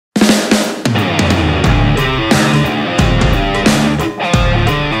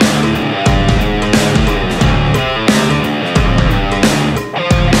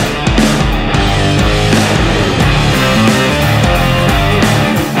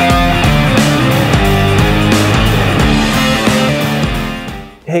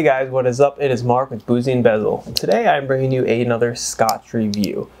Hey guys, what is up? It is Mark with Boozy and Bezel. Today I'm bringing you another Scotch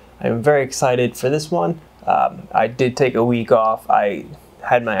review. I'm very excited for this one. I did take a week off. I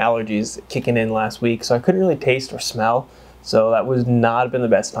had my allergies kicking in last week, so I couldn't really taste or smell. So that was not been the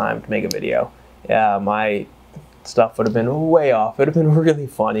best time to make a video. My stuff would have been way off. It would have been really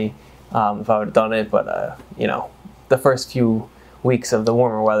funny if I would have done it, but you know, the first few weeks of the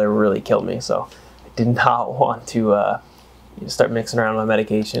warmer weather really killed me, so I did not want to start mixing around my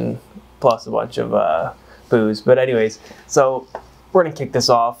medication plus a bunch of booze. But anyways, so we're gonna kick this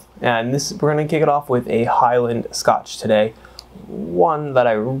off, and we're gonna kick it off with a Highland Scotch today, one that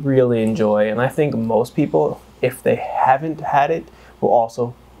I really enjoy, and I think most people, if they haven't had it, will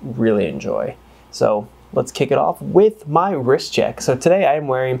also really enjoy. So let's kick it off with my wrist check. So today I am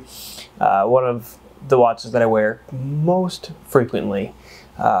wearing one of the watches that I wear most frequently.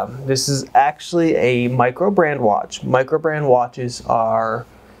 This is actually a micro brand watch. Micro brand watches are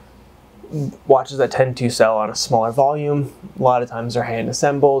watches that tend to sell on a smaller volume. A lot of times they're hand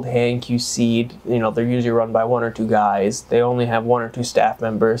assembled, hand QC'd. You know, they're usually run by one or two guys. They only have one or two staff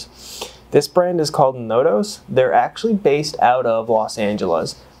members. This brand is called Nodos. They're actually based out of Los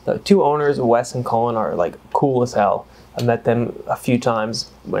Angeles. The two owners, Wes and Colin, are like cool as hell. I've met them a few times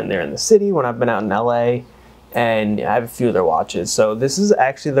when they're in the city, when I've been out in LA. And I have a few of their watches. So this is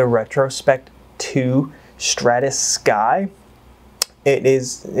actually the Retrospect 2 Stratus Sky. It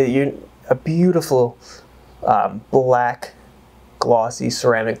is a beautiful black glossy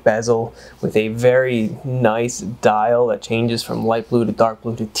ceramic bezel with a very nice dial that changes from light blue to dark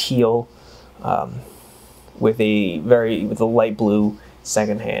blue to teal, with a light blue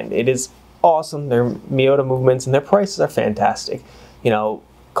second hand. It is awesome. Their Miyota movements and their prices are fantastic. You know,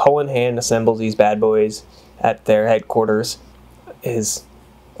 Colin hand assembles these bad boys at their headquarters, his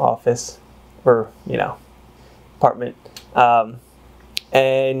office, or, you know, apartment.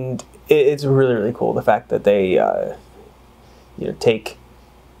 And it's really, really cool, the fact that they, you know, take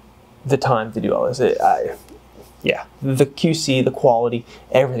the time to do all this. Yeah, the QC, the quality,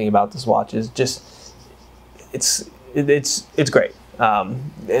 everything about this watch is just, it's great.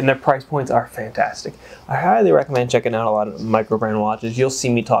 And their price points are fantastic. I highly recommend checking out a lot of micro brand watches. You'll see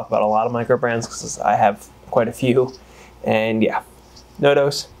me talk about a lot of micro brands because I have quite a few. And yeah,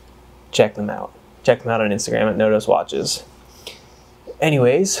 Nodos, check them out. Check them out on Instagram at Nodos Watches.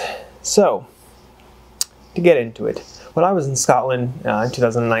 Anyways, so to get into it, when I was in Scotland in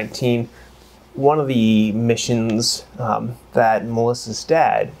 2019, one of the missions that Melissa's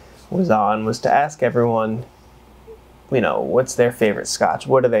dad was on was to ask everyone, you know, what's their favorite Scotch?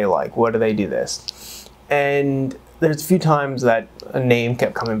 What do they like? What do they do this? And there's a few times that a name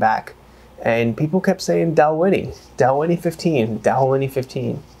kept coming back, and people kept saying Dalwhinnie, Dalwhinnie 15, Dalwhinnie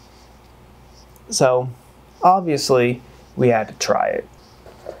 15. So obviously we had to try it.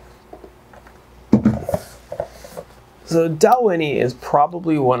 So Dalwhinnie is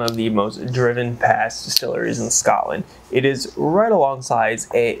probably one of the most driven past distilleries in Scotland. It is right alongside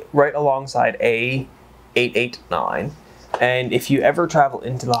A889. And if you ever travel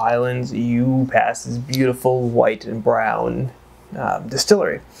into the Highlands, you pass this beautiful white and brown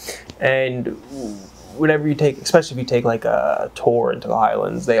distillery. And whenever you take, especially if you take like a tour into the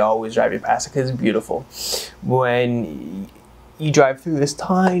Highlands, they always drive you past it because it's beautiful. When you drive through this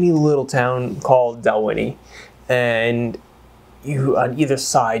tiny little town called Dalwhinnie, and you, on either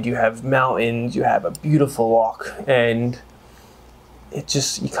side, you have mountains, you have a beautiful loch, and it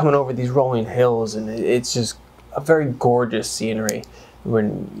just, you're coming over these rolling hills, and it's just a very gorgeous scenery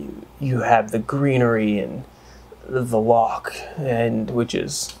when you have the greenery and the loch, and which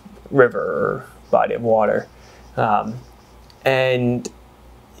is river or body of water, and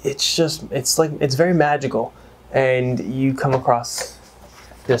it's just, it's very magical. And you come across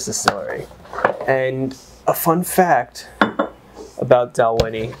this distillery, and a fun fact about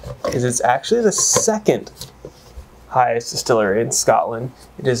Dalwhinnie is it's actually the second highest distillery in Scotland.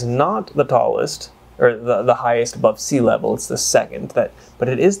 It is not the tallest or the highest above sea level. It's the second, but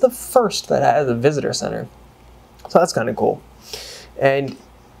it is the first that has a visitor center. So that's kind of cool. And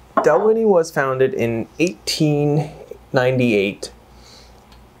Dalwhinnie was founded in 1898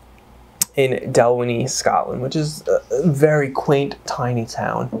 in Dalwhinnie, Scotland, which is a very quaint, tiny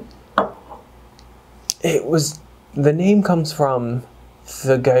town. The name comes from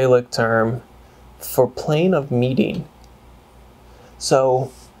the Gaelic term for plain of meeting.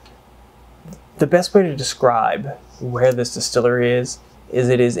 So the best way to describe where this distillery is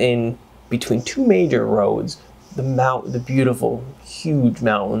it is in between two major roads, the beautiful, huge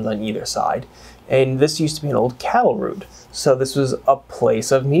mountains on either side. And this used to be an old cattle route. So this was a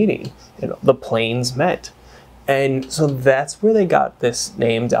place of meeting. You know, the plains met. And so that's where they got this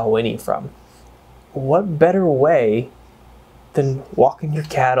name Dalwhinnie from. What better way than walking your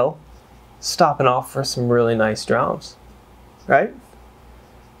cattle, stopping off for some really nice drams, right?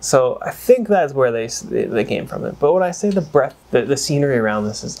 So I think that's where they came from it. But when I say the scenery around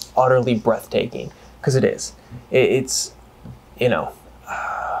this is utterly breathtaking, because it is. It's, you know,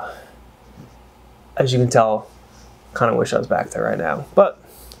 as you can tell, kind of wish I was back there right now. But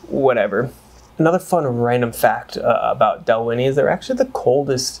whatever. Another fun random fact about Dalwhinnie is they're actually the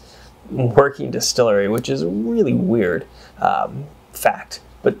coldest working distillery, which is a really weird fact.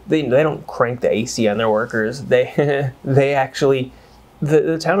 But they don't crank the AC on their workers. They actually,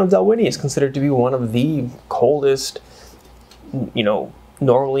 the town of Dalwhinnie is considered to be one of the coldest, you know,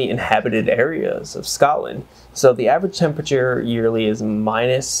 normally inhabited areas of Scotland. So the average temperature yearly is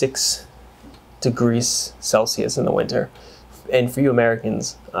 -6 degrees Celsius in the winter. And for you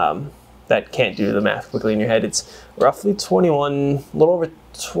Americans that can't do the math quickly in your head, it's roughly 21, a little over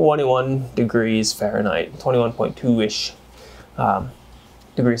 21 degrees Fahrenheit, 21.2-ish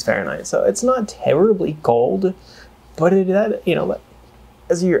degrees Fahrenheit. So it's not terribly cold, but you know,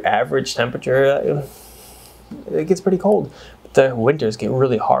 as your average temperature, it gets pretty cold. But the winters get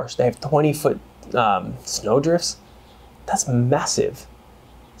really harsh. They have 20-foot snow drifts. That's massive.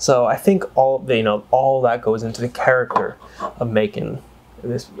 So I think all that goes into the character of making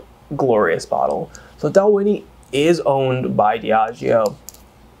this glorious bottle. So Dalwhinnie is owned by Diageo.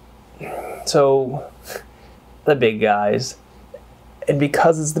 So the big guys, and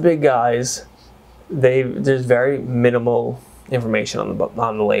because it's the big guys, there's very minimal information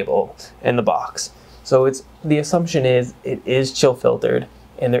on the label and the box. So the assumption is it is chill filtered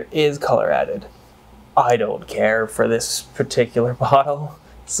and there is color added. I don't care for this particular bottle.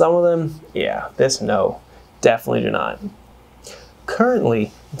 Some of them, yeah, no, definitely do not.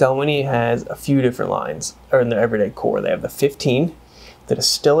 Currently, Dalwhinnie has a few different lines, or in their everyday core. They have the 15, the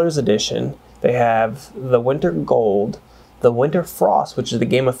Distiller's Edition, they have the Winter Gold, the Winter Frost, which is the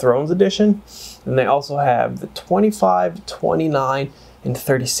Game of Thrones edition, and they also have the 25, 29, and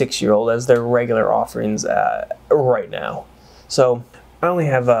 36-year-old as their regular offerings right now. So I only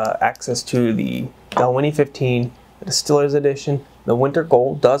have access to the Dalwhinnie 15, the Distiller's Edition. The Winter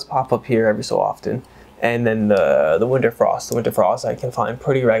Gold does pop up here every so often, and then the Winter Frost. The Winter Frost I can find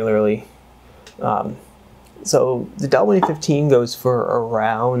pretty regularly. So the Dalwhinnie 15 goes for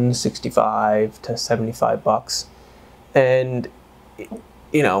around 65 to 75 bucks. And,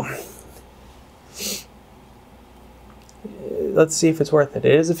 you know, let's see if it's worth it.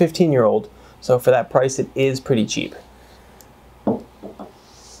 It is a 15-year-old, so for that price, it is pretty cheap.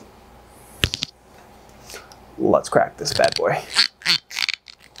 Let's crack this bad boy.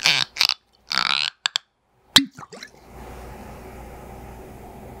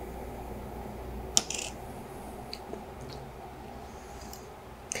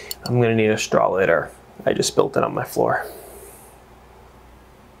 I'm gonna need a straw later. I just spilled it on my floor.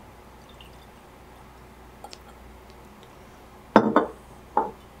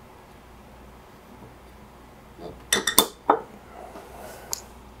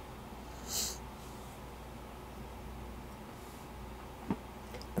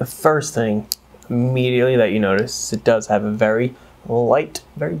 The first thing immediately that you notice is it does have a very light,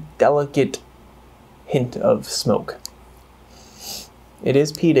 very delicate hint of smoke. It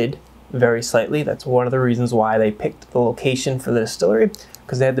is peated very slightly. That's one of the reasons why they picked the location for the distillery,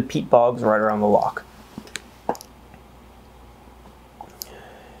 because they had the peat bogs right around the lock.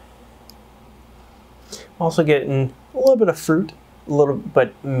 Also getting a little bit of fruit,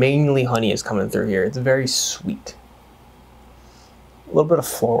 but mainly honey is coming through here. It's very sweet. A little bit of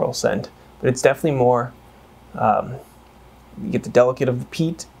floral scent, but it's definitely more, you get the delicate of the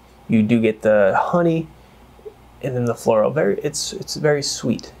peat, you do get the honey, and then the floral. It's very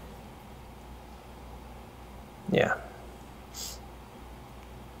sweet. Yeah.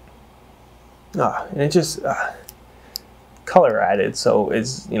 And it just color added, so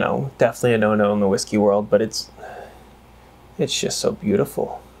it's, you know, definitely a no-no in the whiskey world, but it's just so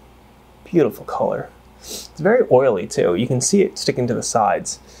beautiful. Beautiful color. It's very oily too. You can see it sticking to the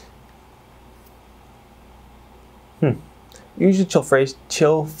sides. Usually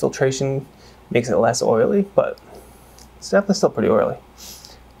chill filtration makes it less oily, but it's definitely still pretty oily.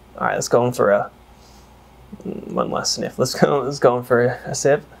 All right, let's go in for one last sniff. Let's go in for a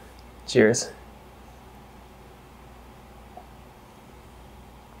sip. Cheers.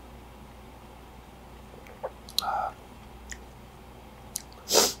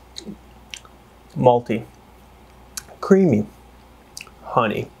 Malty, creamy,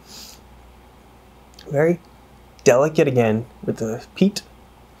 honey, very delicate again with the peat.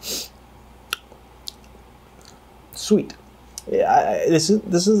 sweet. Yeah, this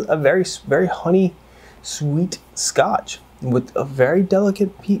is a very honey sweet Scotch with a very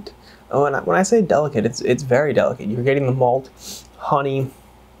delicate peat. When I say delicate, it's very delicate. You're getting the malt, honey,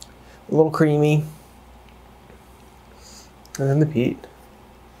 a little creamy, and then the peat.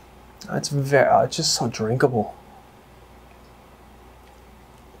 It's just so drinkable.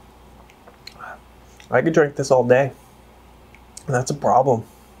 I could drink this all day, and that's a problem.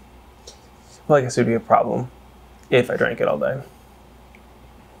 Well, I guess it would be a problem if I drank it all day.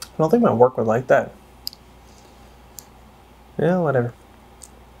 I don't think my work would like that. Yeah, whatever.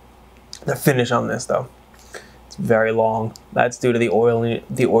 The finish on this, though, it's very long. That's due to the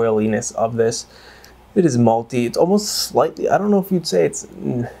oiliness of this. It is malty. It's almost slightly, I don't know if you'd say it's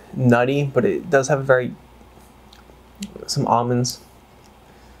nutty, but it does have some almonds.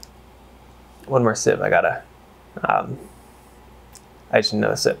 One more sip. I just need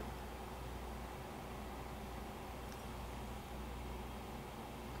another sip.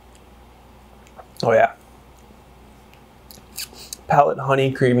 Oh yeah. Palate,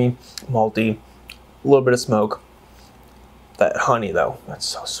 honey, creamy, malty, a little bit of smoke. That honey though, that's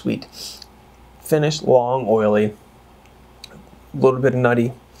so sweet. Finish, long, oily, a little bit of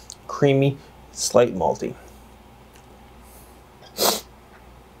nutty, creamy, slight malty.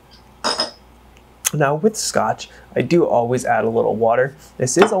 Now with Scotch, I do always add a little water.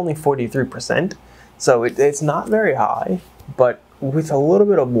 This is only 43%, so it's not very high, but with a little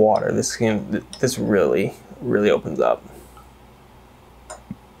bit of water, this really opens up.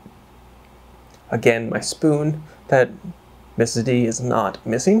 Again, my spoon that Mrs. D is not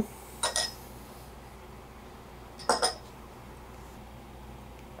missing.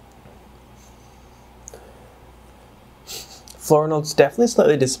 Floral notes definitely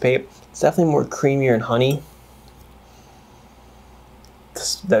slightly dissipate. It's definitely more creamier and honey.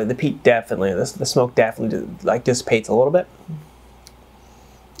 The peat definitely, the smoke definitely like dissipates a little bit.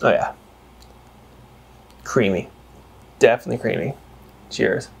 Oh yeah, creamy, definitely creamy.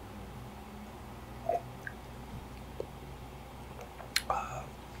 Cheers.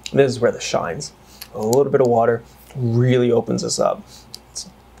 This is where this shines. A little bit of water really opens this up.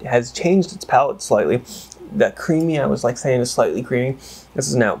 It has changed its palate slightly. That creamy, I was like saying, is slightly creamy. This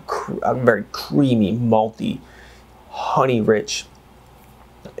is now very creamy, malty, honey rich.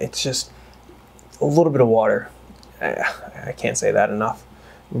 It's just a little bit of water. I can't say that enough.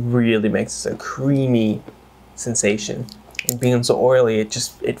 Really makes this a creamy sensation. And being so oily,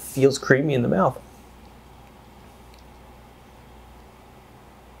 it feels creamy in the mouth.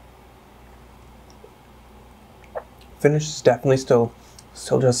 Finish is definitely still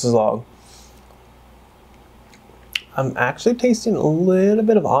just as long. I'm actually tasting a little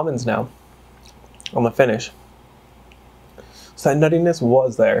bit of almonds now on the finish. So that nuttiness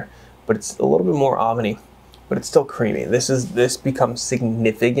was there, but it's a little bit more almondy, but it's still creamy. This becomes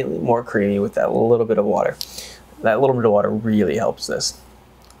significantly more creamy with that little bit of water. That little bit of water really helps this.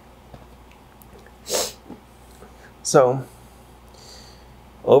 So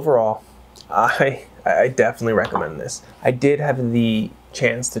overall, I definitely recommend this. I did have the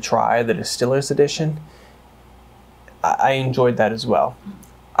chance to try the Distiller's Edition. I enjoyed that as well.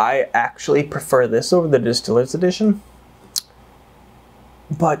 I actually prefer this over the Distiller's Edition,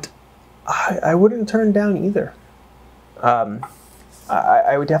 but I wouldn't turn down either.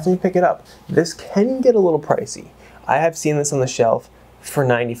 I would definitely pick it up. This can get a little pricey. I have seen this on the shelf for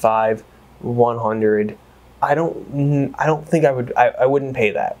 $95, $100. I don't think I wouldn't pay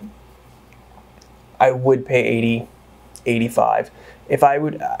that. I would pay $80, $85. If I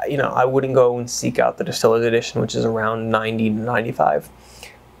would, I wouldn't go and seek out the Distiller's Edition, which is around $90 to $95.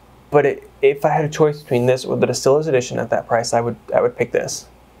 But if I had a choice between this or the Distiller's Edition at that price, I would pick this.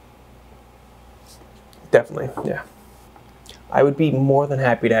 Definitely, yeah. I would be more than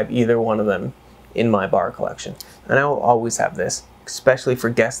happy to have either one of them in my bar collection. And I will always have this, especially for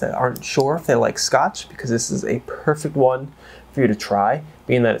guests that aren't sure if they like Scotch, because this is a perfect one for you to try,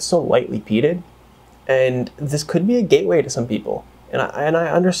 being that it's so lightly peated. And this could be a gateway to some people. And I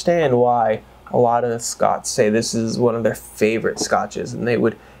understand why a lot of Scots say this is one of their favorite Scotches, and they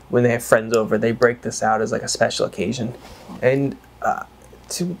would, when they have friends over, they break this out as like a special occasion. And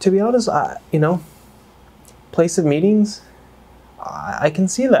to be honest, place of meetings, I can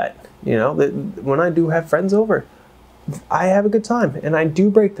see that. When I do have friends over, I have a good time, and I do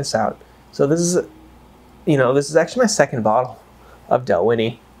break this out. So this is actually my second bottle of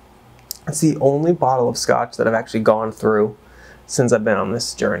Dalwhinnie. It's the only bottle of Scotch that I've actually gone through since I've been on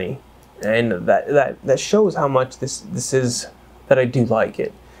this journey, and that shows how much this is that I do like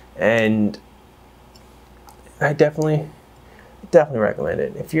it, and I definitely recommend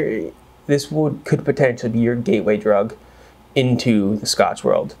it. this could potentially be your gateway drug into the Scotch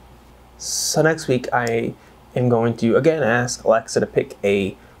world. So next week I am going to again ask Alexa to pick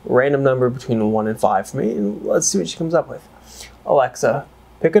a random number between 1 and 5 for me, and let's see what she comes up with. Alexa,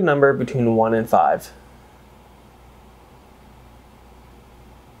 pick a number between 1 and 5.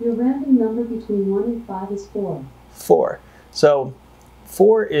 Your random number between 1 and 5 is 4. 4. So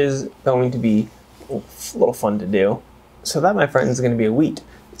 4 is going to be a little fun to do. So that, my friends, is going to be a wheat.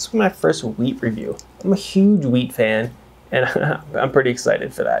 This is my first wheat review. I'm a huge wheat fan, and I'm pretty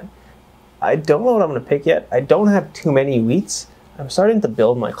excited for that. I don't know what I'm going to pick yet. I don't have too many wheats. I'm starting to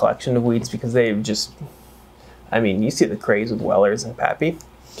build my collection of wheats because they've just, I mean, you see the craze with Wellers and Pappy.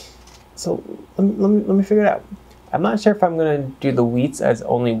 So let me figure it out. I'm not sure if I'm going to do the wheats as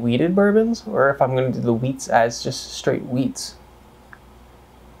only wheated bourbons or if I'm going to do the wheats as just straight wheats.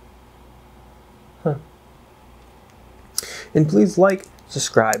 And please like,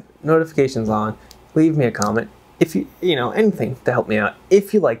 subscribe, notifications on, leave me a comment. If you know, anything to help me out.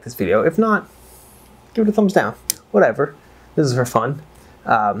 If you like this video, if not, give it a thumbs down, whatever. This is for fun.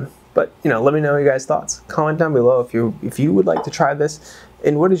 But let me know your guys' thoughts. Comment down below if you would like to try this.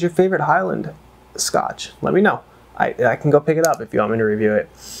 And what is your favorite Highland Scotch? Let me know. I can go pick it up if you want me to review it.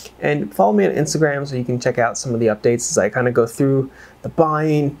 And follow me on Instagram so you can check out some of the updates as I kind of go through the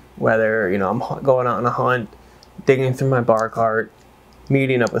buying, whether I'm going out on a hunt, digging through my bar cart,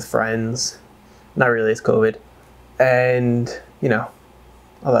 meeting up with friends. Not really, it's COVID. And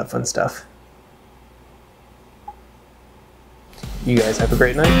all that fun stuff. You guys have a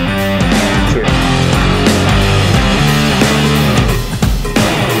great night. Cheers.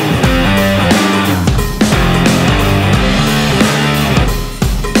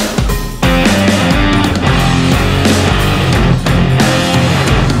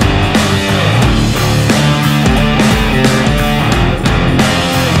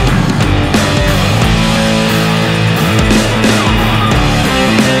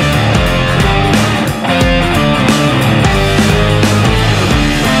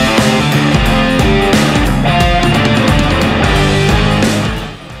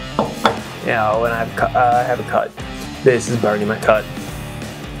 When I have a cut. This is burning my cut.